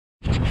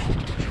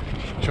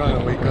trying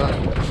to wake up.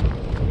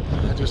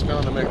 I just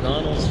found a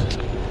McDonald's.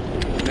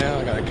 Now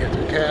I gotta catch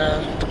a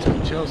cab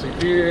to Chelsea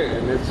Pier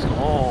and it's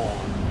on.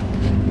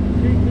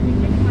 Can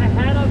you pick my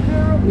hat up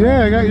here?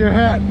 Yeah, I got your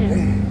hat.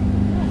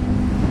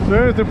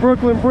 There's the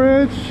Brooklyn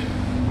Bridge.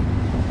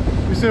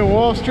 You said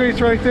Wall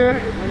Street's right there?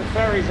 Where the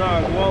ferries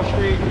are, Wall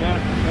Street, yeah.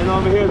 And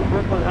over here,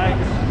 Brooklyn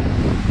Heights.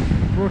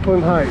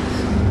 Brooklyn Heights.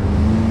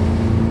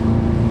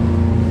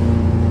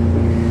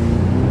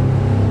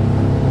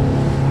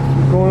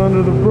 We're going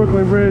under the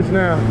Brooklyn Bridge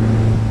now.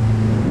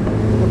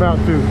 About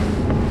to.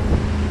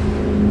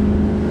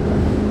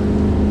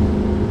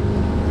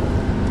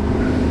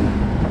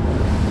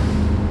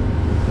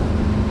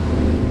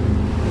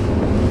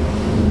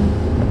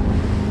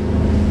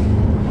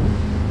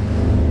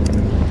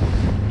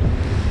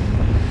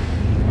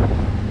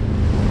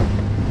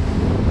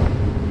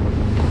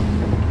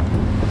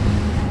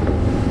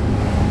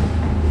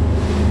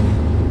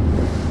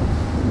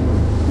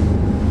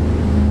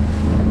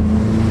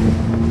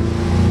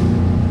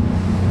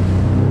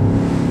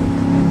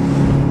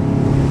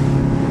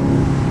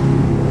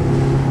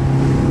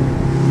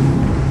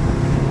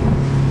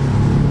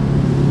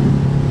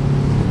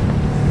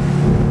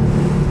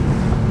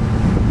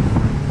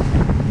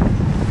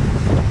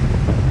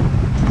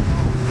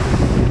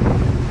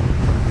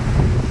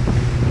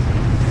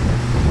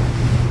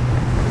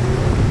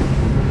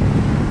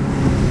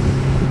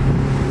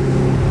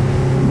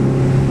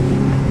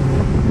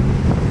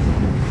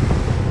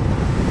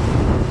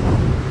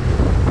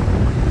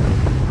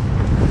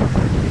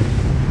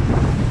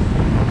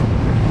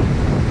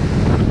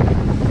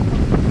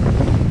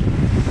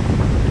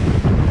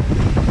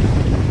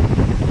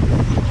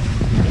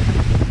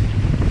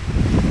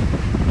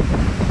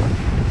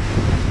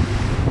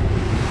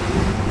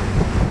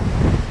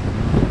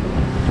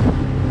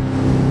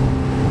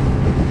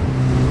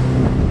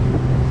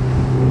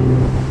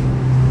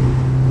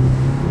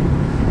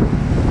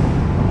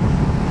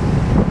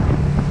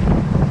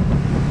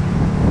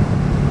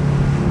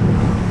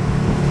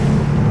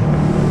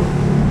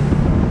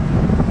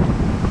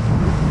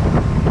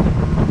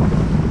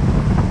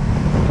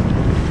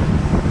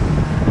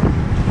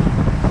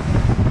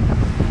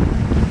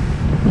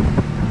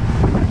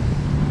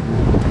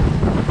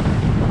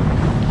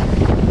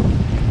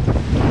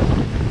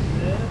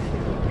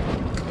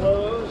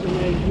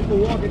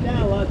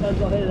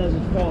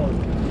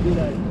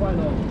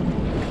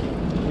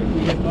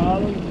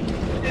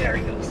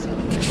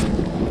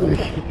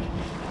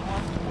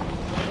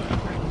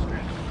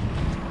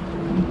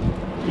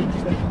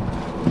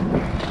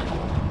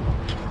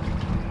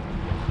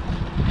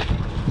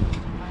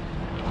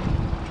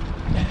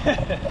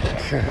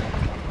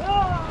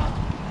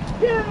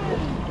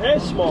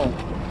 It's small.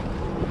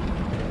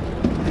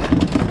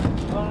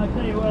 Well, I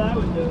tell you what I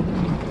would do.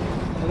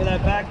 Look at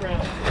that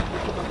background.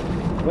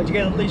 But you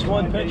get at least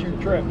one picture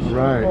trips.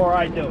 Right. Before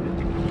I do it.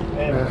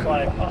 And it's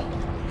like, oh.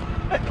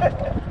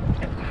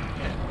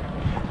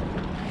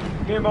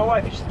 Me and my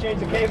wife used to change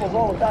the cables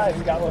all the time.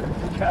 We got one.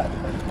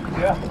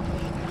 Yeah.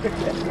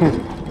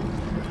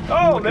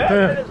 Oh man,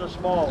 that is a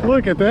small one.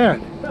 Look at that.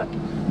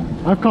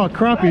 I've caught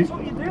crappie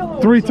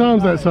 3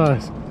 times that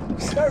size.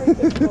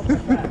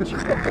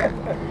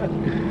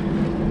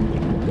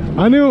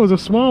 I knew it was a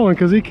small one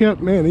because he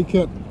kept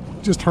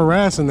just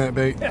harassing that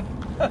bait.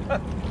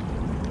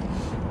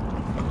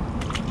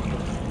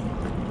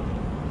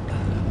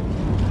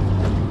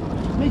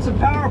 Need some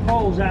power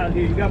poles out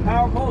here. You got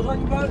power poles on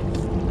your boat?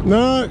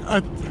 No,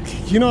 I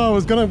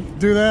was gonna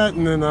do that,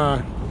 and then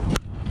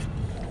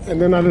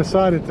I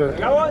decided to.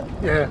 Got one?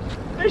 Yeah.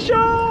 Fish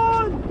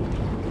on!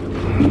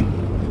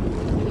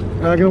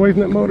 I get away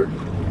from that motor. I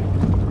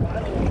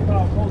don't want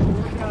power poles to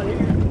work out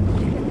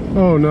here.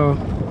 Oh no.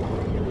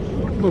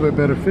 A little bit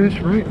better fish,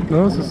 right?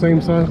 No, it's the same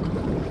size. It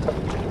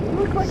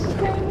looks like the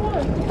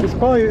same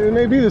one. It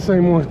may be the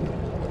same one.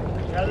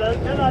 Yeah,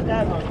 they're not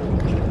that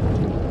hungry.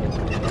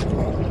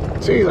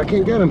 Jeez, I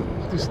can't get him.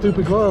 These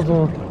stupid gloves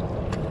on.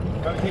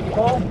 Trying to keep the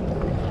ball?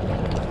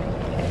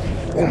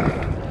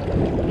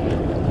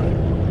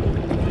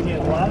 Is he a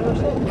ladder or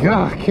something?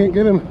 God, I can't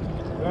get him. You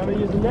want me to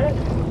use the net?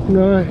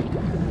 No.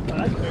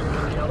 That's bigger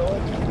than the other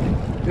one.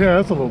 Yeah,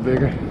 that's a little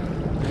bigger.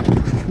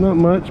 Not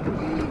much, but.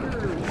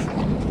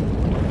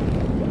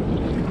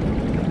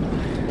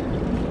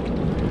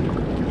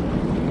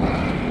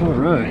 All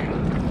right.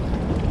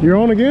 You're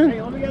on again?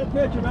 Hey, let me get a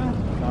picture, man.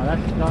 No,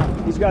 that's not.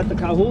 He's got the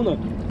kahuna. All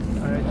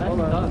right,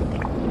 hold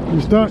on.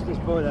 You stuck? Push this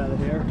boat out of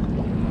here.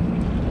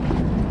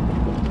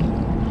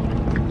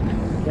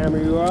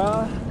 Camera you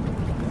are.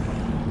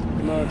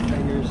 Mud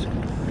fingers.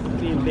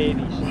 Being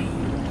babies.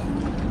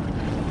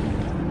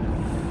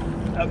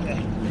 Okay.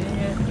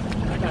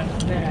 I got a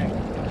snag.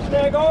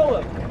 Snag all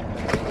of them.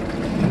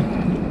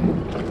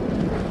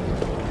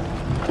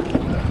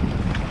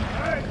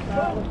 Alright,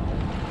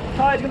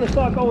 tide's gonna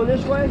start going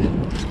this way.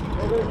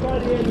 We're gonna try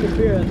the end of the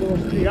pier. That's what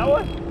we'll see. Got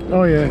one?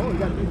 Oh yeah. Oh, we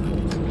got two.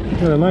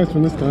 Got a nice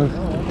one this time.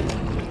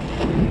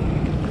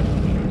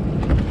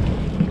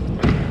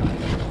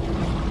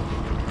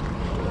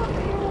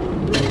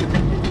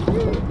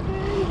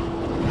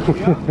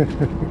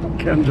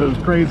 Captain Joe's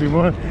crazy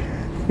one.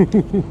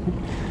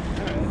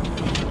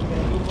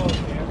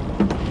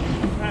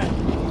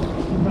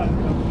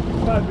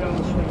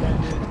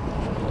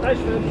 Nice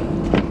fish.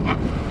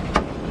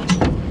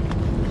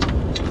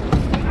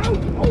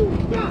 Oh,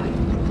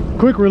 God.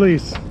 Quick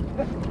release.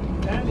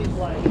 That is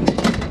like,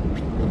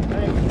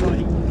 thanks,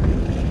 buddy.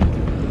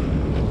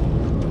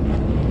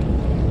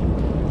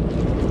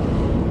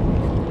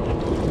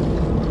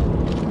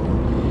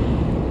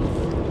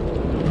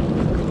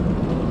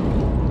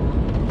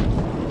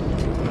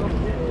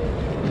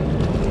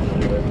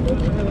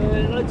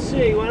 Let's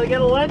see, want to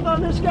get a length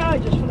on this guy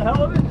just for the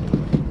hell of it?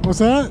 What's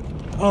that?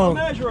 I'll Oh,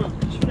 measure him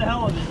just for the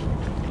hell of it.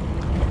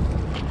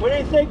 What do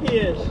you think he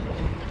is?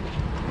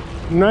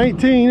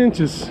 19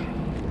 inches. Hey,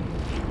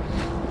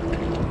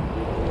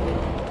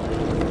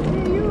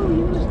 you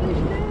want to stay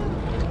still?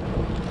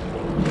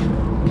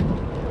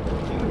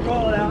 You can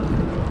call it out.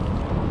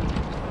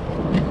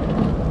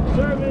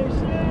 Survey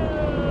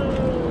says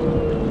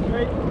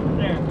right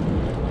there.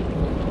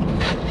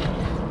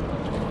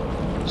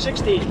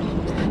 16.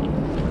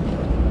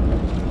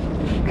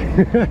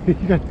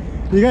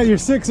 you got your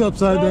 6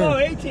 upside No, down. no,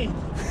 18.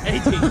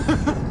 18.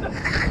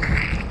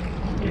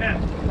 Yeah,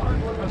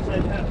 hard work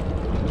upside down.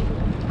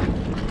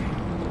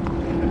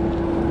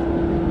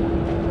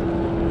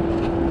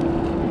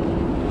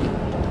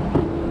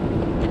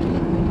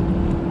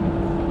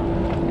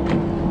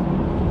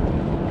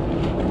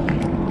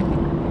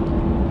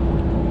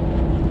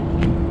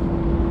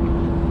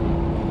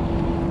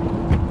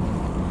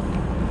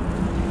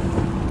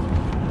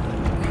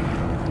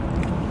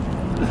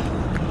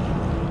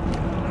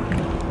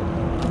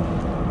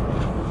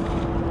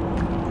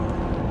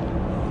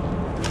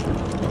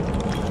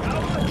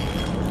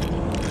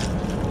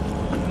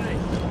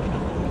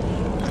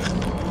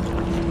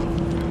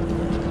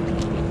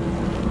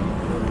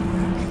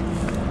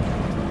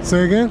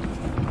 Say again?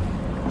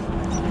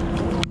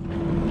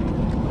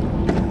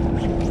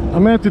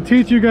 I'm gonna have to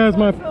teach you guys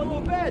my... I feel a little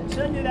bad.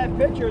 Send you that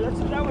picture.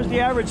 That was the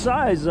average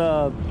size.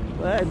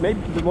 Maybe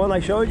the one I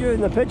showed you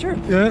in the picture.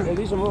 Yeah.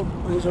 These are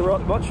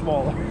much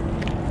smaller.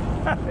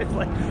 It's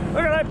like,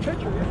 look at that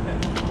picture.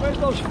 Where's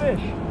those fish?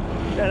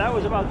 Yeah, that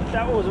one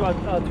was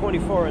about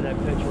 24 in that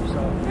picture.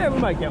 So yeah, we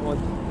might get one.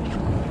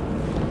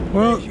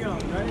 Well, Fish young,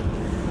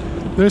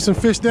 right? there's some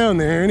fish down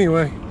there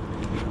anyway.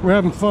 We're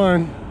having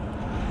fun.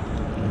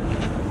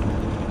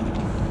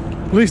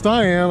 At least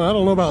I am. I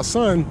don't know about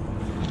Son.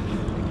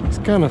 It's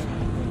kind of...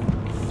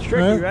 It's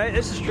tricky, right?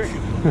 This is tricky.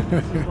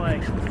 This is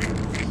like,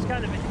 it's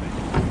kind of interesting.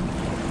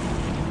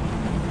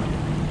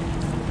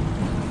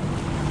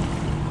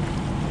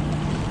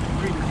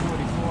 3 to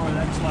 44,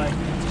 that's like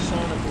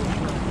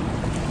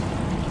sonic.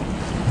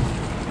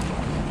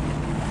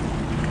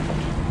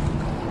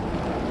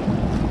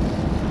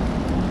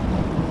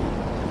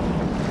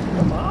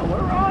 Come on, where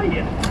are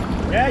you?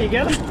 Yeah, you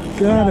get him?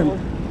 Got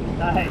him.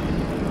 Nice.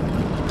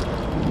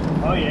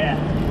 Oh yeah.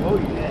 Oh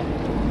yeah.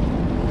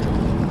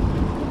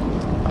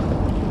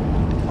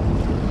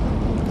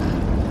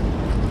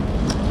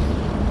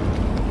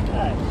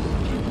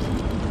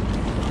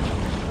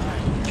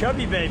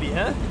 Chubby baby,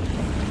 huh?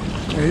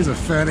 Yeah, he's a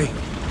fatty.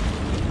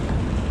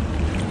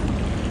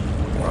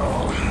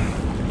 Whoa.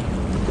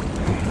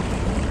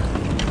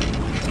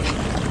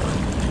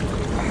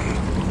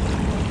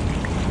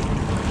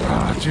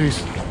 Ah,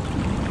 jeez.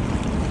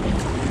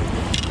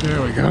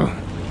 There we go.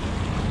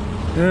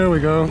 There we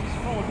go.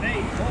 Oh,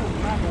 bait.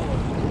 Oh,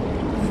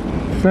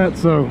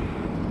 Fatso.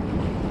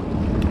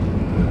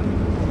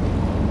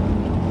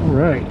 All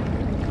right.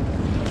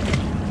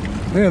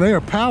 Yeah, they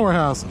are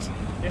powerhouses.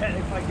 yeah,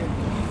 if I can.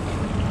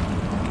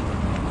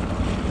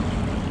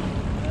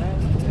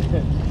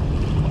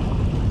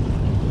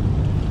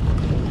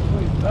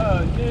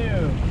 Oh,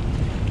 dude.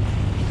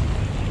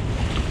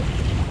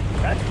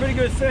 That's a pretty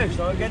good fish.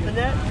 So I'll get the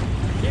net.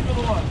 Keep it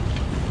along.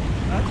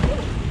 That's good.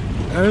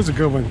 That is a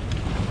good one.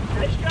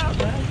 Nice job,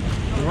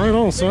 man. Right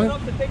on, Big son.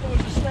 enough to take it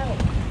with the snout.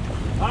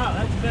 Wow,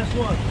 that's the best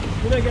one.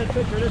 We're gonna get a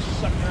picture of this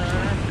sucker.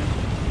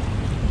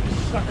 This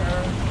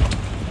sucker.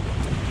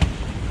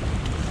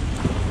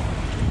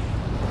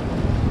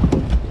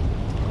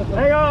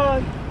 Hang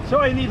on.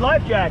 So you need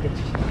life jackets.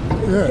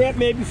 Yeah. Can't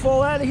maybe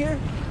fall out of here?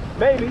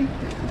 Maybe.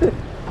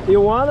 Do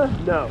you wanna?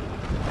 No.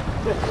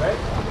 Right?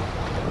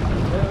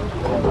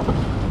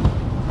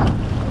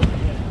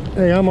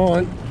 Hey, I'm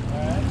on.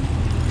 Alright.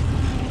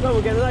 So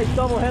we'll get a nice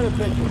double-headed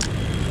picture.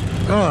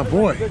 Oh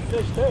boy. Good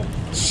fish too.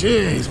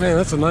 Jeez, man,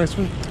 that's a nice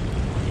one.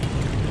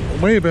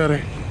 Way better.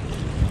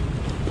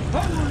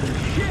 Holy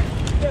shit!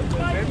 That's a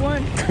big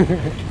one.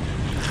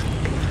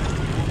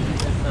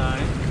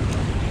 Nice.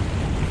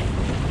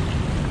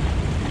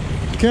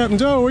 Captain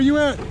Joe, where you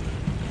at?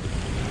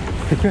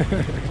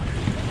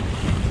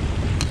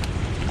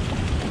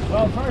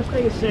 Well, first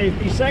thing is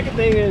safety. Second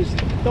thing is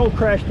don't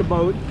crash the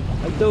boat.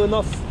 I do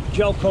enough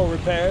gel coat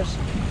repairs.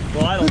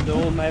 Well, I don't do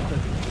them. I have to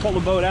pull the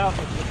boat out.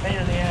 It's a pain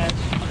in the ass.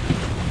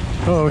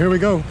 Oh, here we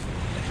go.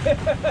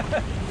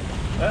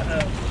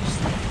 Uh-oh. Just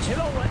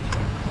chill.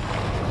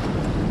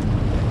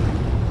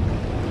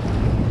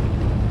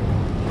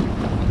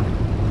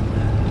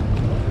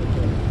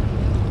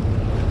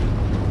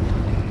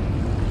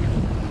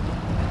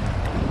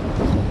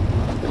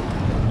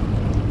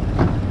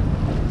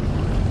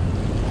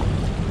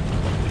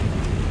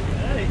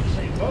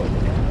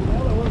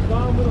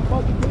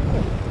 bunch of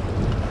people.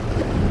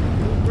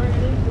 He's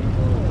bringing in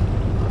people.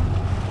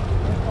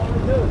 That's all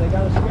they do. They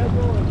got a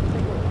schedule and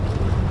stick with it.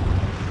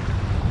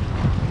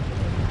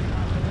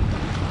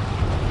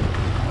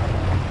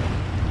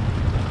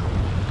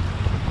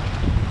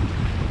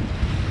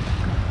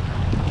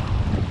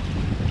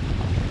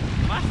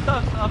 My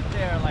stuff's up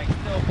there, like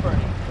still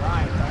pretty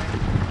dry, right?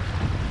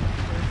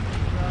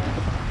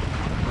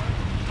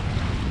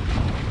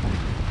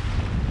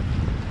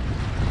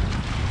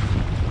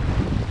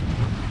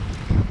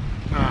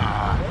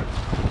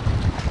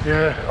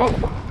 Yeah. Oh,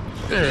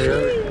 there you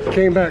go.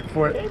 Came back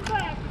for it. Came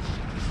back.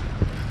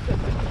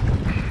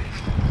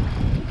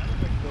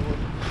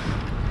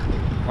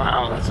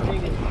 Wow, that's a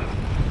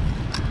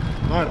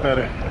lot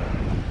better.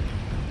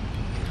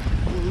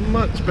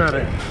 Much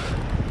better.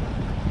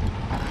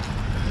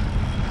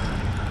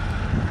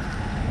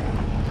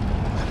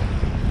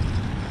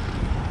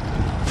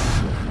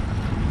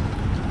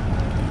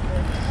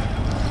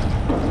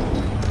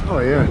 Oh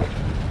yeah.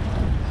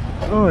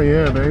 Oh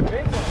yeah, babe.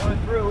 Big one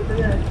went through with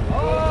the edge.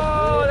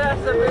 Oh,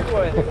 that's a big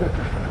one.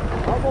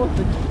 Almost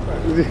a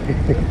keeper.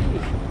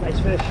 Nice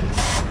fish.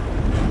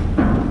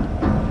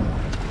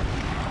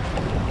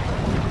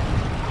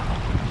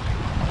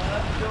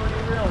 That's doing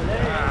it real.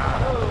 There you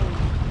go.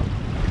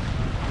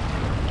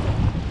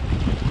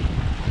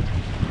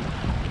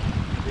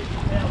 Big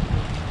tail.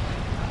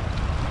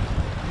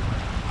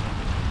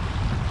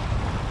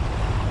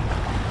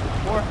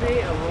 4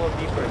 feet, a little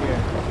deeper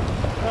here.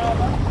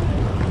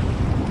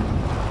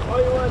 All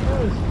you want to do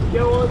is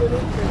go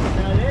underneath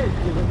that edge,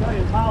 because it's not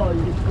as hollow,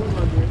 you can swim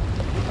under it.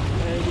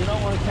 And you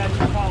don't want to catch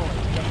the collar. You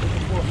got to put the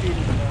 4 feet in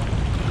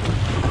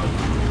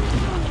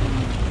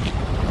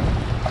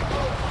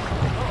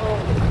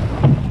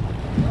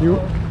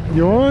there.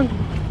 You on?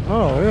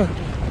 Oh yeah.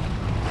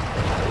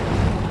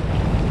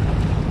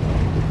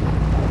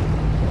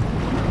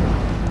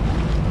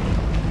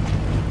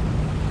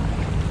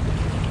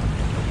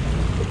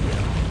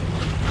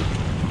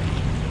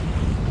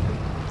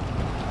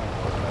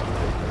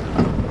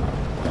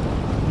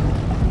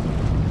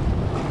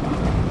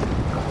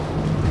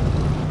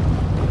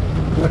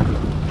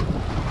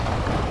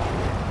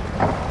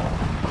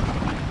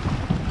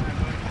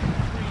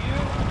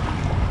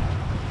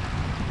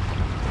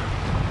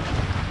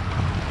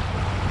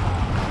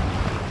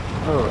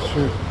 Oh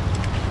shoot.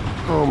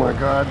 Oh my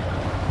God.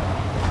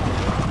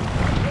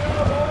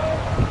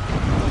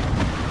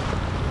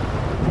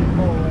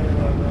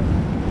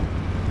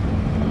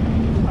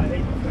 I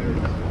hate the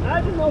ferries.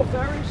 Imagine no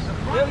ferries.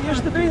 There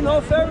used to be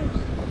no ferries.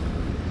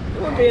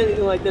 There wouldn't be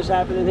anything like this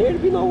happening here.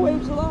 There'd be no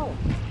waves at all.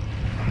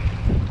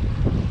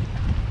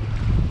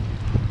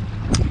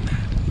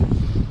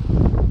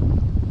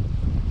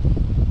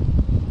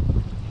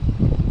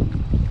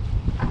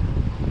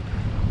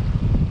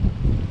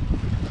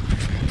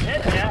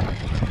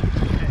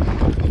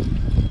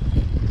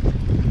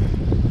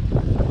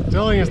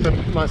 Telling us that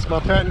my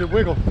patented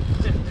wiggle.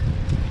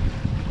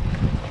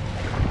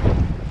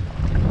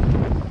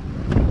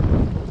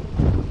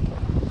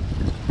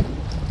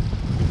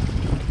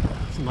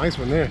 It's a nice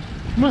one there.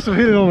 You must have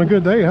hit it on a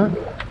good day, huh?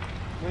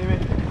 Maybe.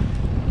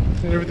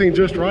 Is everything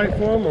just right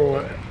for him or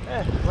what?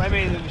 Yeah, well, I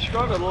mean, we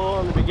struggled a little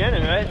in the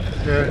beginning, right?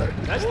 Yeah.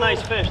 That's a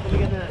nice fish. Let me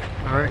get that.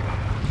 All right.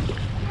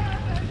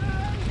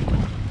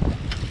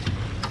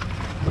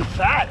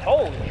 Fat.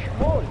 Holy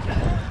schmoly.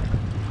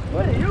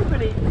 What have you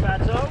been eating,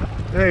 Fatso?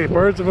 Hey,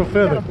 birds of a You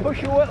feather. gotta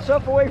push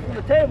yourself away from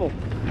the table.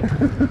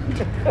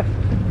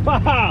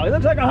 Wow, it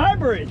looks like a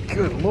hybrid.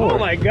 Good Lord. Oh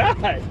my God.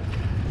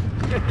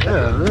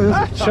 Yeah, this is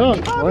a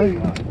chunk, boy.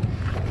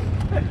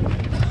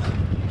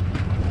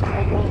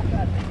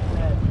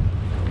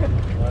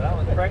 Well, that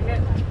one's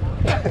pregnant.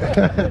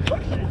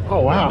 Oh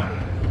wow.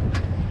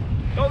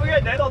 Don't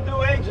forget, they don't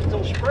do eggs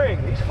until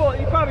spring. He's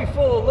probably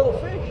full of little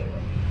fish.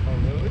 Oh,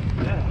 really?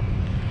 Yeah.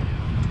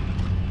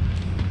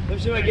 Let me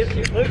see if I get.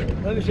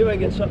 Let me see if I can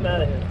get something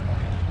out of here.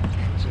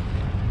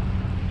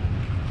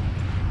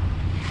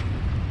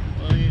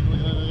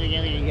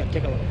 You gotta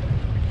take a look.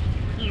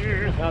 I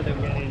don't think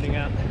we got anything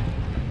out.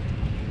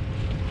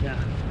 Yeah.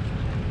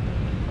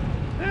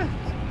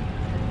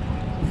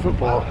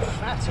 Football.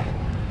 That's it.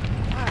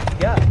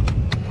 Yeah.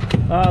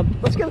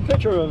 Let's get a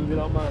picture of him if you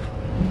don't mind.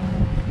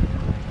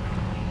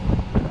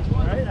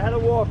 All right, I had to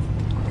walk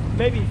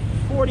maybe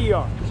 40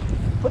 yards.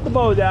 Put the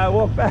bow down,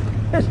 walk back.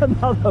 There's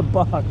another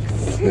buck.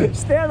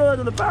 Stand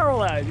under the barrel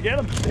line. You get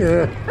him?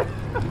 Yeah.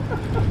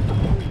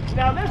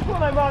 Now this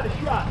one I might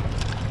have shot.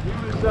 He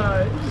was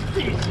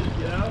decent,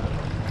 you know.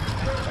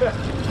 That's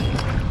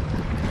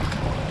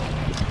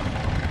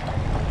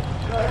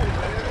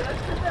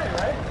a good day,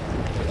 right?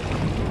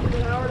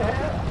 An hour and a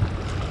half.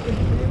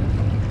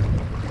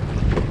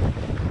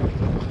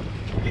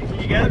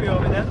 You gotta be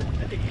over there. I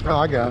think you Oh,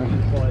 I got him.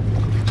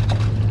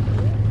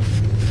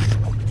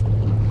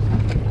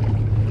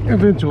 can.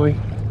 Eventually.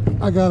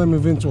 I got him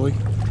eventually.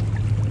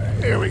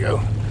 There we go.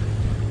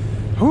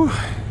 Whew.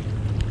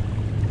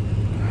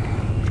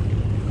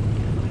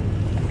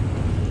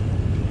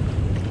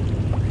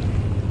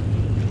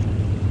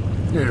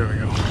 There we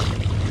go.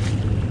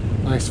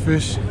 Nice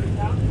fish.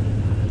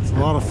 It's a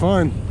lot of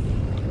fun.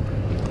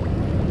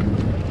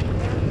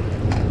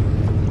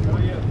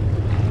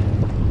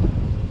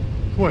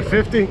 What,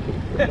 50? Maybe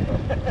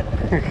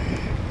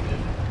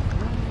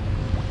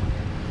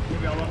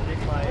I'll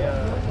update my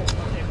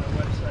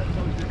website. It's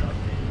always good to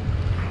update.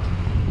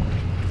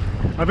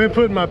 I've been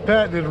putting my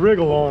patented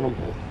wriggle on them.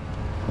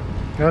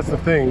 That's the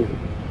thing.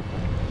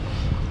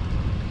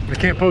 I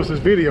can't post this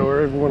video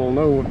or everyone will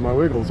know what my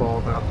wiggle's all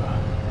about.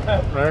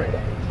 Right?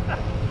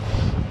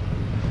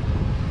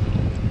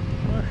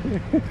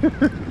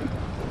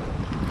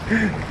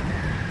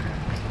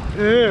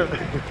 Yeah.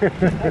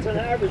 That's an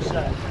average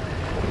size.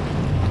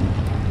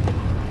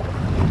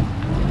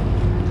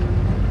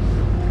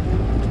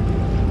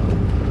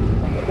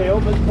 Okay,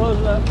 open, close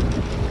it up.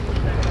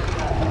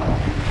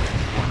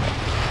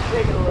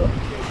 Take it a little.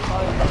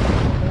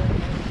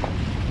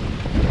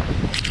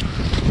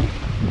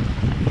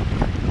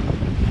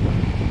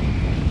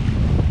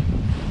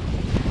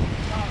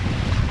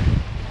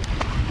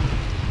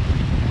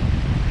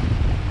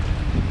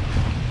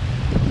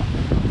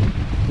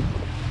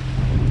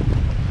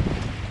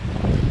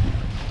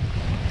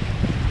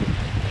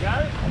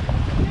 Got it?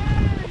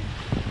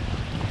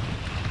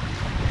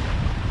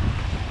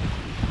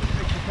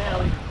 Fix your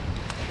tally.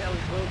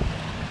 Tally's loose.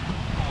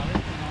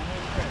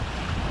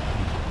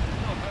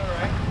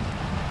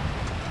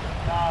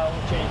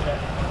 We'll change that.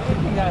 What do you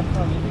think that's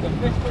from? You think a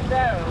fish with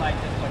that or like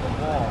just like a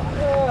wall?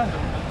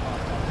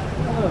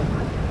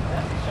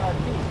 That's a sharp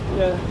piece.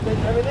 Yeah, I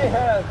mean they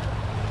have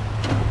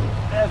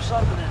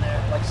something in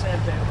there, like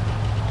sandpaper.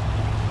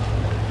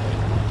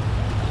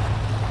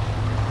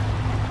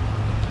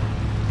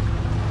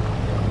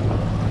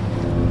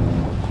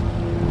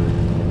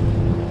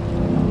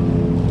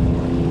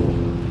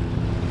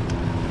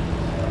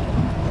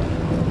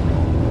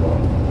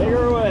 Take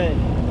her away.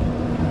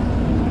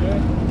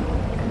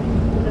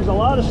 There's a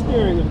lot of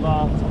steering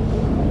involved.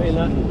 You may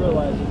not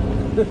realize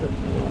it.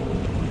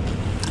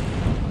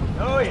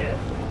 Oh yeah.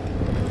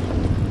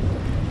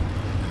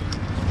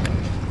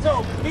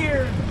 So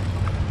Pier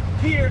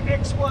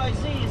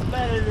XYZ is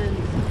better than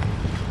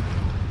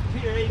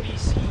Pier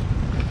ABC.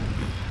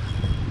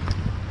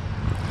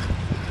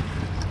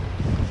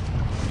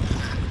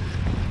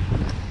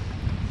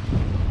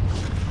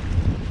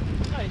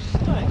 Nice.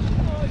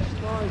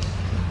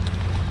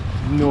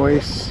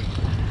 Nice.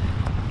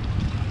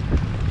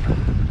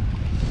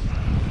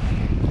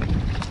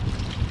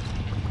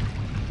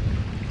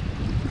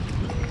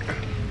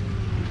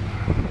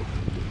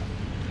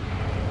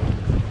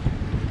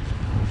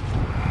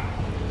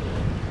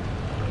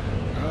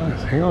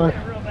 Hang on.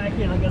 Reel back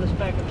in, I got us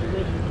back in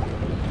position.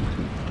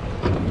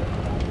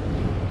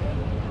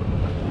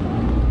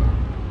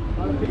 A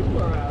lot of people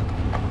are out.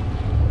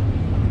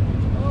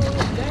 Oh,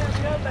 damn,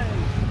 yeah,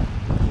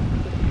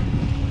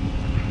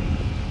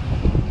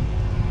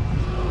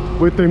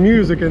 With their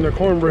music and their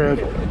cornbread.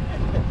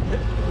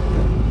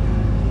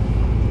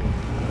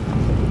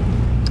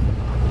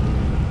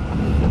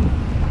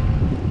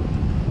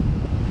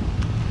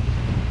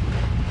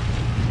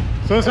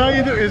 So that's how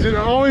you do. Is it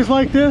always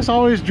like this?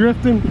 Always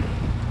drifting?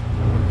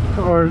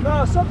 Or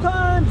No,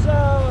 sometimes,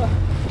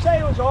 say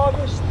it was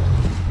August,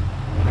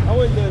 I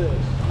wouldn't do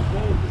this.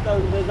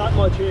 There's not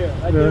much here.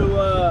 I do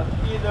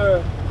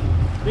either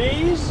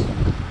these,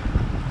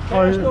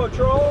 cast or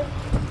troll,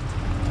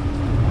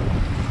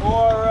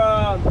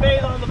 or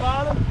bait on the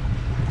bottom.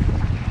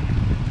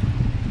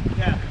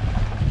 Yeah.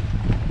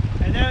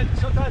 And then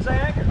sometimes I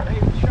anchor. I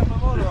even shut my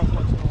motor off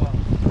once in a while.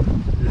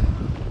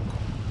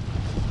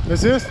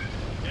 is this?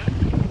 Yeah.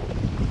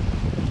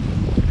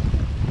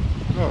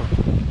 Oh.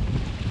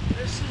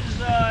 This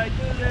is, I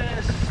do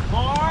this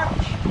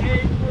March,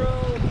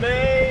 April,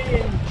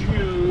 May, and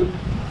June.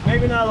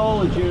 Maybe not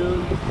all of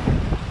June.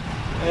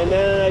 And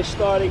then I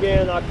start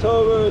again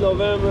October,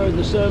 November,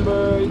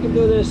 December. You can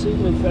do this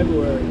even in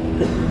February.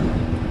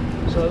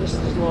 So this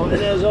is long. And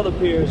there's other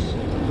piers.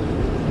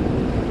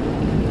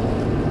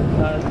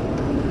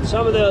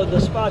 Some of the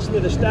spots near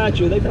the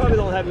statue, they probably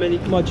don't have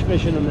much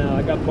fish in them now.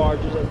 I got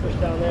barges that fish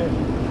down there.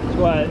 That's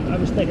why I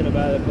was thinking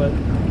about it, but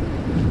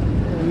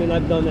I mean,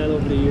 I've done that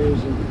over the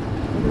years.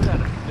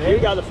 And you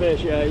got to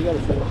fish, yeah, you got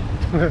to fish.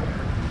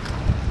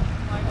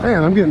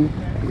 Man, I'm getting.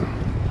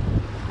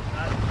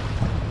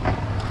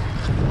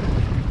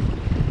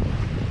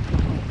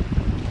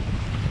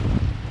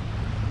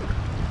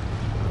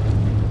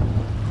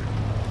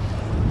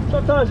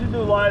 Sometimes we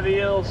do live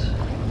eels.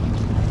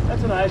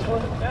 That's a nice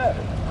one. Yeah,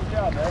 good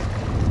job, man.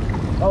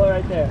 Color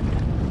right there.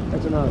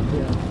 That's enough,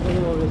 yeah.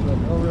 No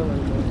real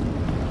anymore.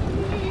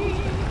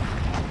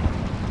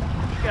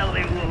 Gotta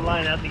leave a little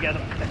line out to get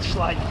that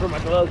slide for my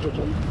gloves, which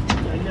I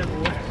never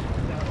wear.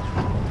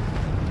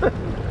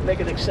 Make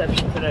an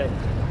exception today.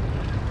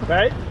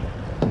 Right?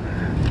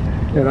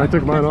 Yeah, I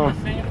took mine off.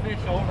 Same fish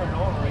over and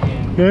over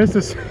again. Yeah, it's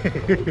the same.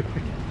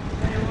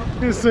 It's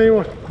the same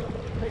one.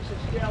 Take some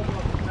scales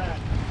off the back.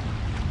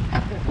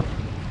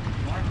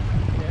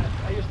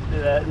 Yeah, I used to do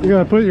that. You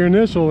gotta put your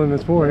initial in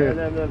his I forehead.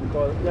 never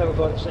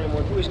caught the same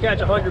one. We used to catch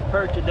 100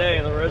 perch a day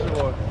in the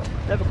reservoir.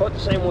 Never caught the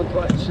same one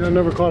twice. I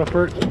never caught a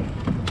perch.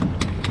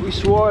 We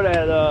swore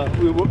that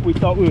we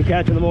thought we were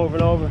catching them over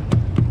and over.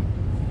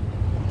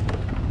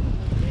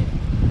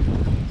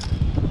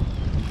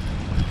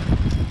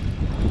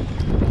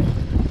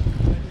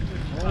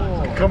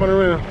 Coming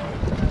around.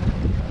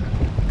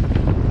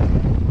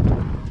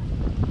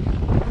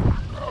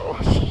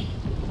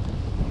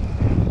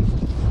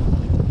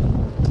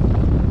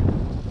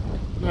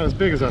 Not as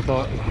big as I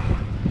thought.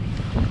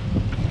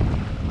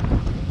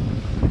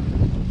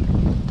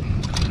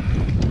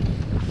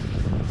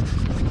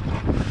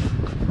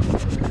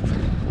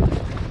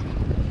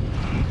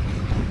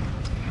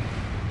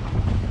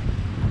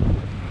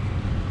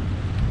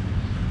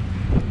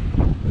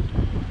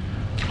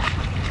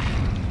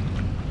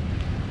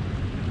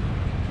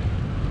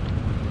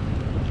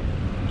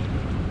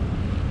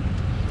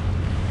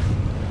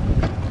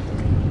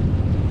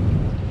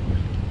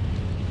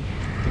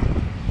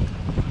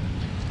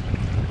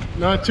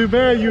 Not too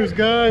bad, you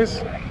guys.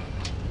 Alright,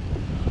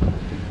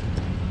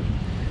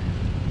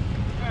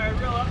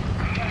 reel up.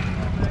 Back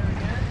over there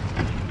again.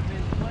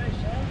 Big place,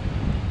 huh?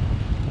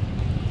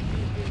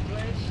 Big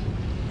place.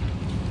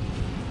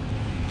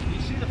 You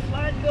see the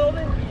flat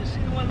building? You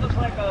see the one that looks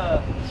like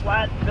a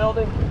flat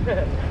building?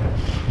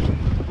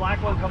 The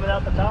black one coming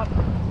out the top?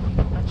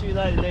 That's the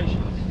United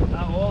Nations.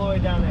 All the way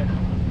down there.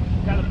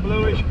 Got a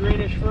bluish,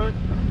 greenish front.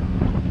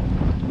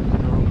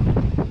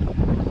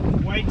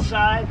 White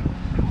side.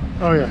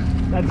 Oh yeah.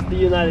 That's the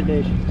United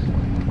Nations.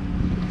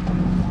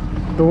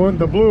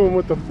 The blue one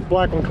with the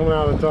black one coming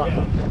out of the top.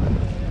 Yeah.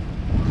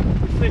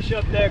 We fish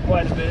up there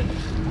quite a bit.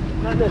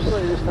 Not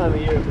necessarily this time of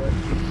year, but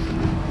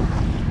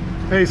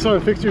Hey son,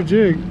 fix your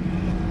jig.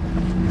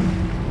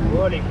 you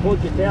already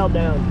pulled your tail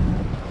down.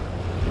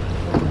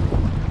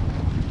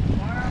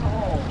 Fire in the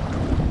hole.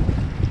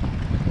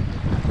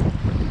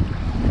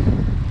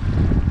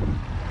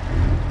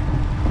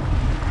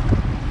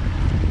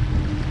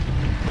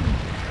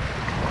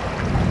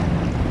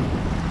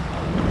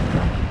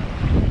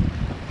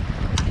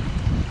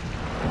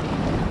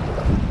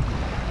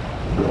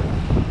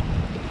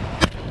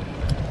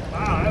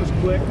 Wow, that was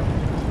quick.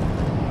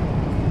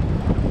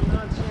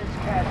 Nonsense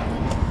catch.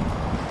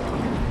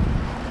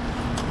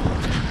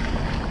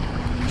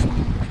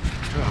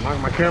 Oh, knock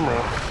my camera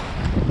off.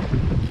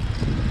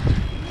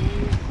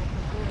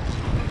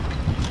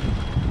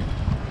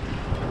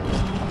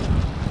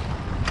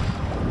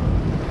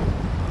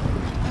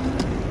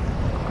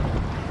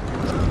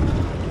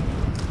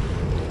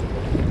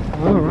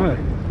 All right,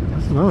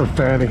 that's another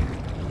fatty.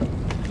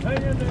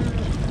 Hang in there.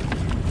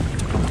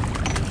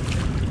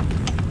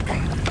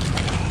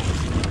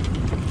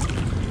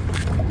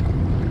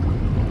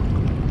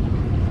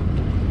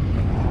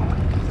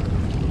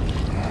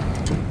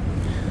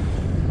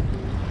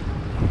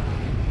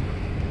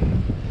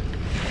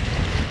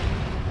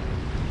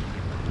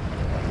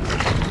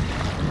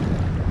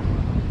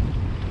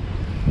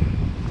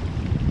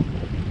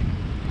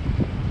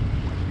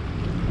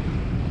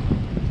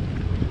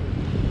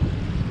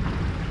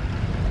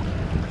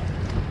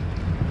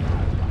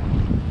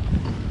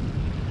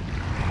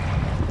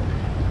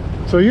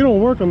 So you don't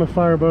work on the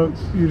fireboats.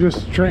 You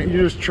just train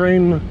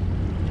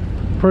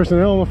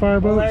personnel on the Well,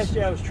 fireboats. last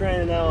year I was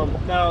training, now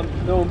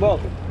I'm doing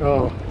both.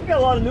 Oh, We got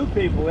a lot of new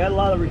people. We had a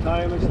lot of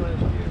retirements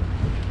last year.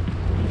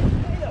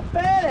 Hey, a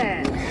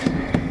badass!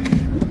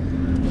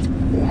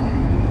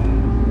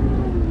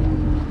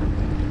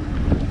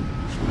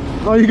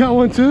 oh, you got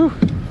one too?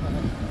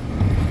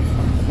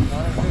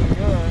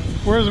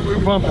 Where's it?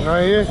 We're bumping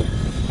right here.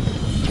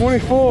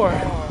 24.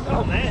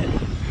 Oh man! You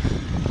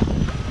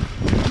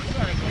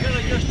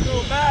gotta just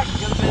go back. You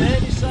gotta be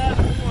any side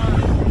before.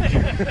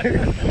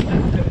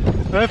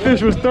 That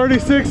fish was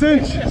 36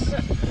 inches.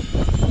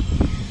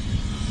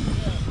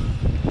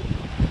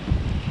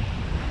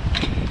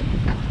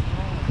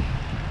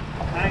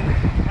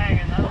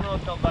 Hanging. I don't know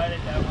if they'll bite it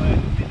that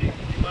way. They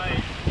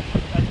might.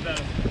 That's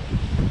better.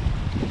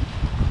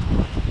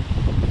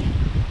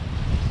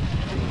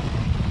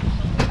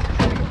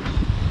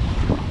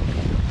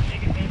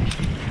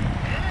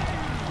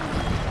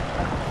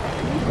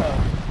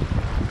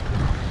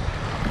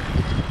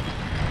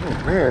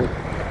 Oh man.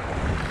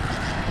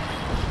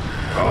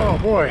 Oh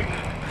boy.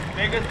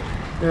 Bigger?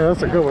 Yeah,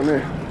 that's a good one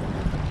there.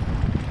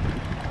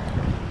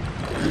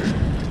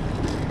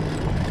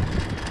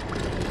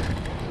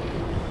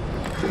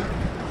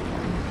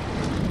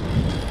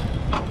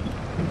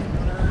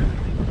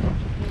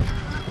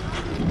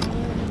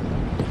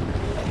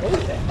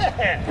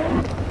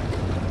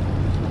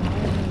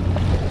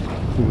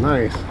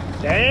 Nice.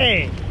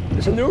 Dang!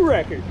 It's a new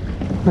record.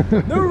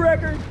 New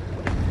record.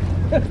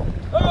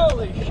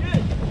 Holy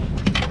shit!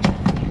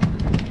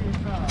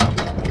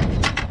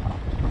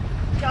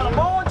 Got a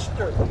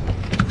monster.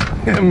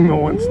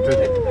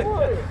 Monster.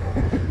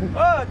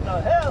 What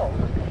the hell?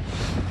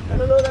 I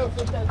don't know that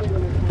was that big of a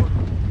one.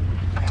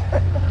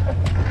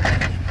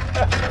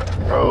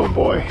 Oh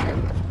boy.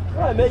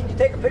 Right, man, you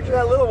take a picture of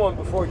that little one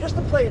before just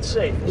to play it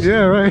safe.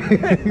 Yeah, right.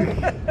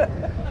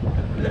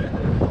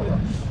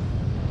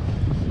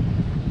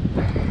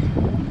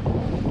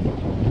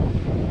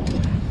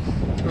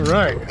 All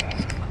right.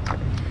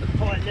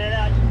 Pull that net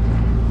out.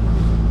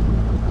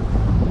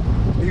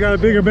 You got a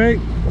bigger bait?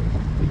 You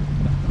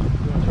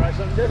wanna try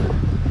something different?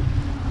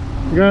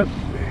 You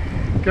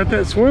got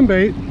that swim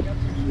bait. Got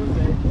some swim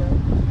bait, yeah.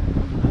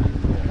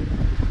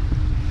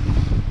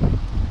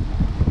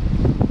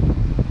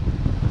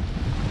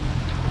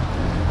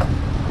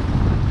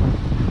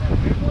 That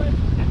big one?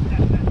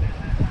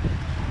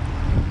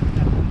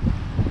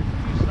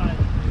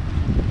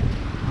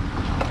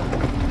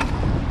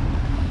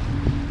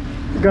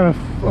 You Got a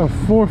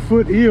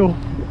 4-foot eel.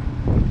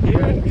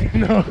 Yeah.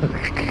 No.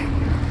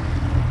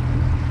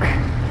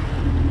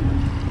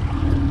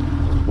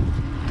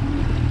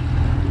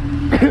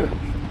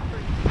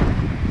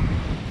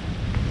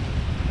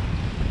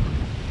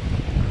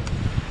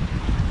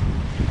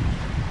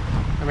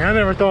 I mean, I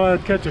never thought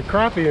I'd catch a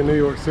crappie in New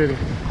York City.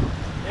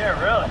 Yeah,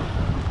 really.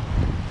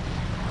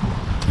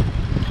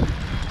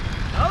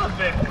 Another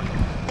big one.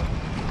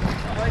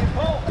 How about you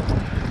pull?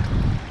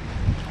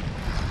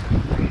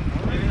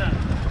 Oh, maybe not.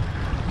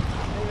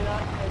 Maybe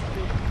not. Let's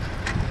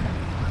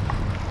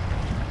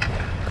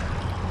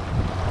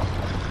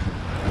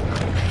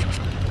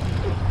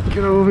see.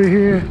 Get over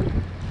here.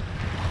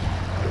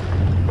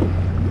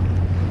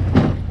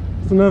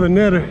 It's another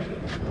netter,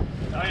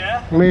 Oh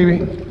yeah?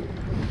 maybe.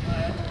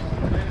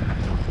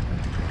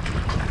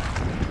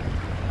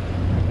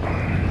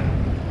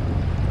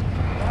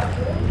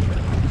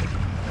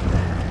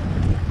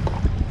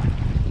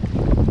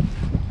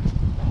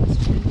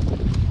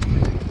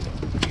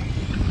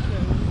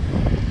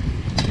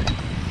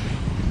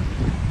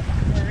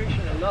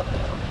 Variation of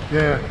nothing.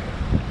 Yeah.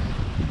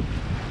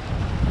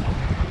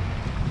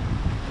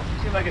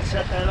 See if I can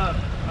set that up.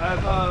 I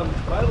have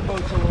my other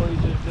boats I'm willing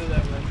to do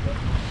that with. But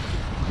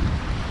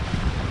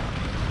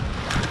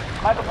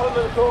I can put them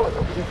in the cooler.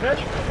 You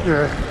fish?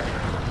 Yeah.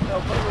 No,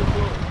 put them in the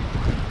cooler.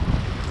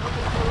 Put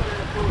them in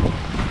the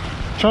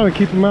cooler. Trying to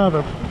keep him out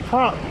of the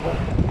pot.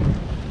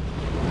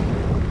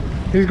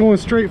 He's going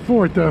straight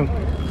for it though.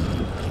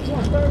 It's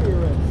all 30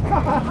 already. We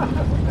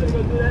gotta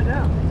go do that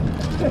now.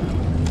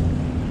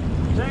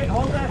 Say,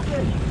 hold that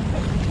fish.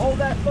 Hold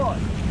that thought.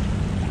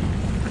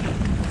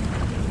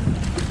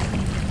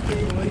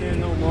 Can't go in there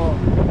no more.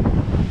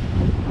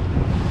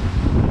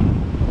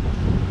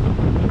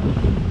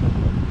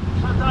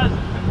 Sometimes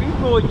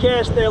people would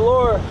cast their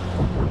lure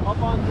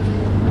up onto the.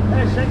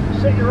 Hey,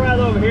 sit your rod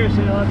over here so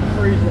you don't have to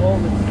freeze and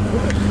hold it. I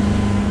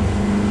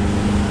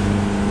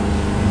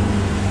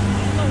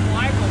don't know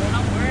why, but when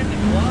I'm wearing the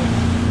gloves,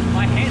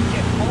 my hands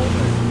get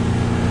colder.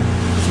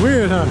 It's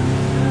weird, huh? I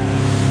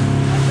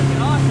took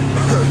it off and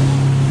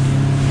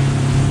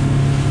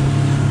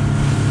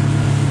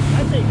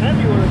That thing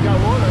heavy when it got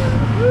water in it.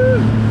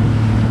 Woo!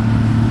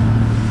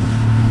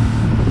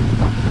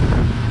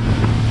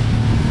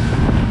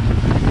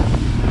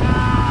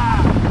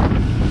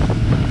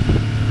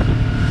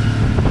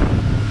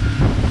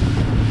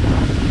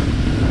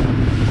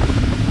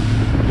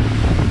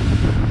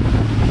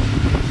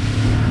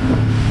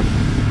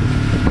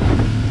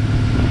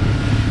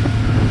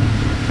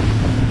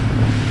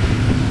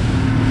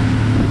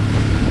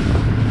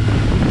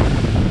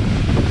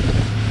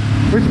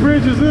 Which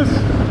bridge is this?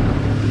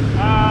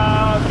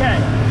 Okay,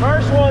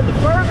 first one, the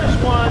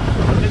furthest one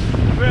is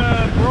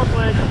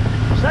Brooklyn.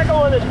 Second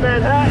one is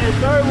Manhattan.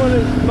 Third one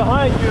is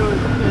behind you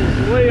is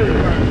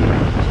Williamsburg.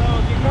 So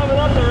if you're coming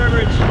up the river,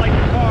 it's like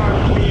the car,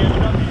 it's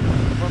BMW.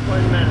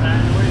 Brooklyn,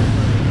 Manhattan,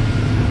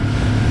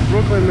 Williamsburg.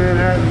 Brooklyn,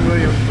 Manhattan,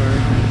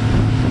 Williamsburg.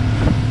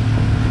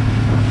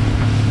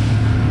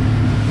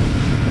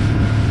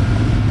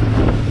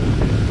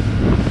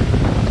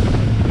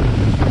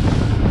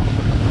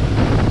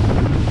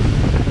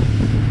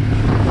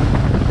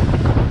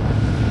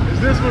 Is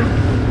this one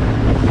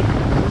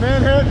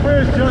Manhattan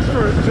Bridge just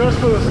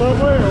for the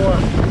subway or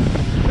what?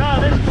 No,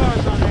 this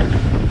car's on there.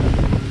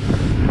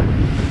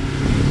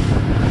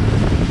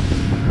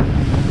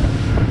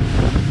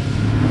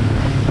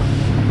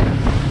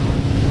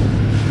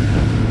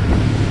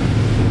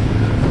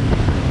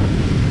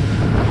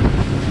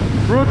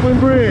 Brooklyn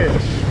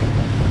Bridge.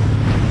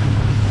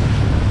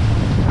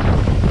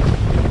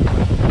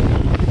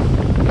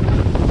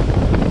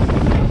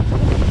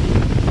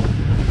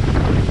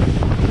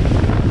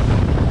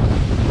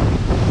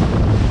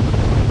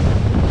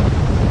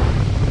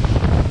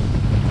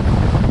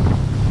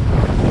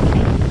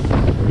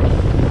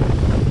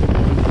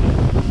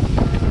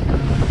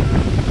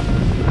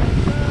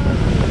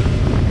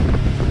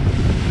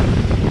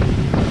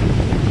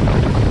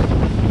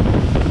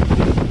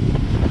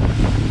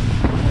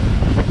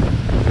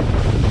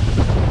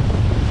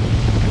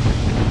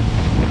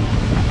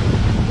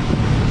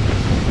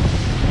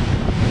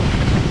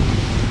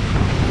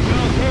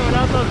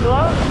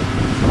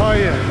 Oh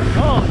yeah.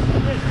 Oh,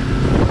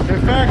 shit.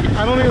 In fact,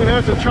 I don't even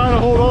have to try to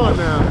hold on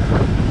now.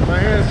 My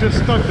hand's just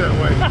stuck that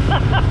way.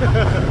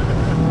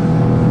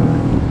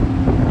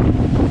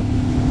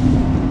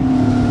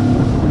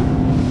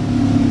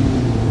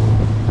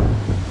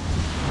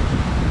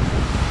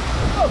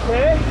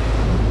 Okay.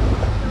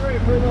 Get ready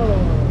for another